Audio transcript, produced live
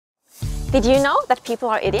Did you know that people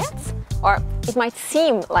are idiots? Or it might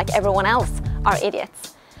seem like everyone else are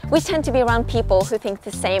idiots. We tend to be around people who think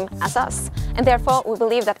the same as us, and therefore we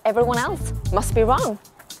believe that everyone else must be wrong.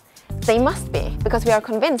 They must be, because we are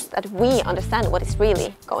convinced that we understand what is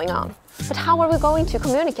really going on. But how are we going to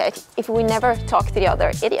communicate if we never talk to the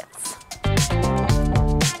other idiots?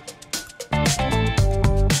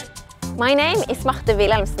 My name is Marthe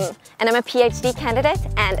Wilhelmsen, and I'm a PhD candidate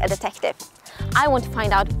and a detective. I want to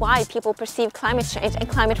find out why people perceive climate change and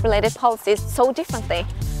climate-related policies so differently.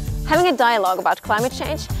 Having a dialogue about climate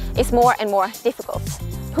change is more and more difficult.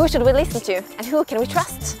 Who should we listen to, and who can we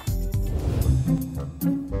trust?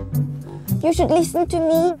 You should listen to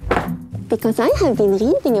me, because I have been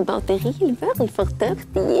reading about the real world for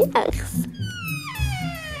 30 years.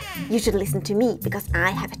 You should listen to me, because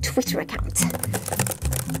I have a Twitter account.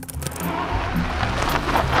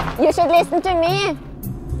 You should listen to me,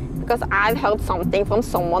 because I've heard something from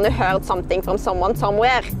someone who heard something from someone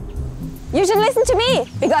somewhere. You should listen to me,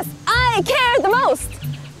 because I care the most!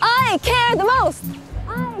 I care the most!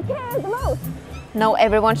 I care the most! No,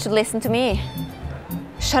 everyone should listen to me.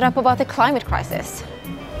 Shut up about the climate crisis.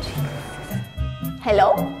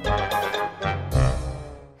 Hello?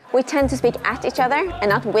 We tend to speak at each other and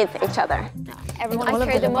not with each other. Everyone I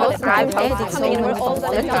care the most. I've heard something and we're all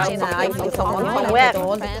the time from someone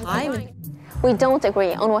somewhere. We don't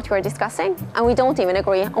agree on what we're discussing, and we don't even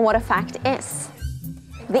agree on what a fact is.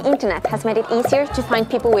 The internet has made it easier to find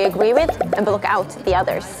people we agree with and block out the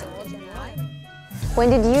others.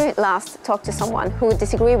 When did you last talk to someone who would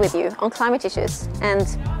disagree with you on climate issues? And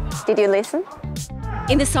did you listen?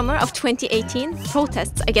 In the summer of 2018,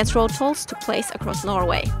 protests against road tolls took place across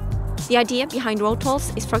Norway. The idea behind road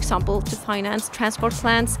tolls is, for example, to finance transport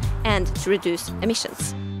plans and to reduce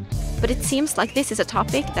emissions. But it seems like this is a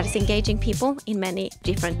topic that is engaging people in many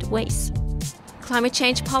different ways. Climate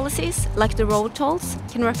change policies, like the road tolls,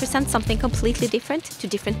 can represent something completely different to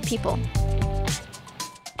different people.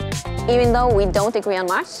 Even though we don't agree on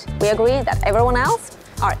much, we agree that everyone else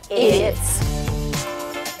are idiots.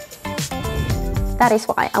 That is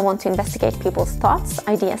why I want to investigate people's thoughts,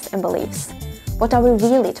 ideas and beliefs. What are we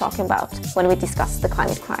really talking about when we discuss the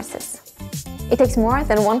climate crisis? It takes more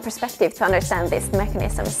than one perspective to understand these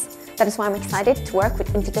mechanisms. That is why I'm excited to work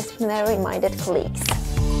with interdisciplinary-minded colleagues.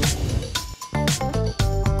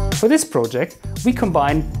 For this project, we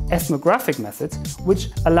combine ethnographic methods, which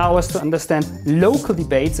allow us to understand local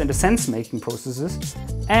debates and the sense-making processes,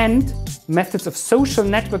 and methods of social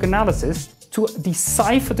network analysis to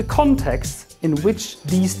decipher the context in which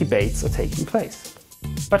these debates are taking place.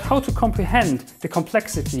 But how to comprehend the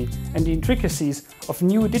complexity and the intricacies of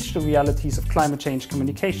new digital realities of climate change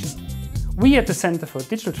communication? We at the Center for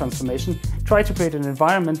Digital Transformation try to create an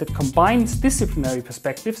environment that combines disciplinary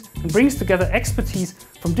perspectives and brings together expertise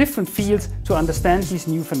from different fields to understand these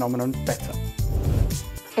new phenomena better.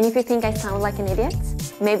 And if you think I sound like an idiot,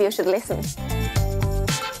 maybe you should listen.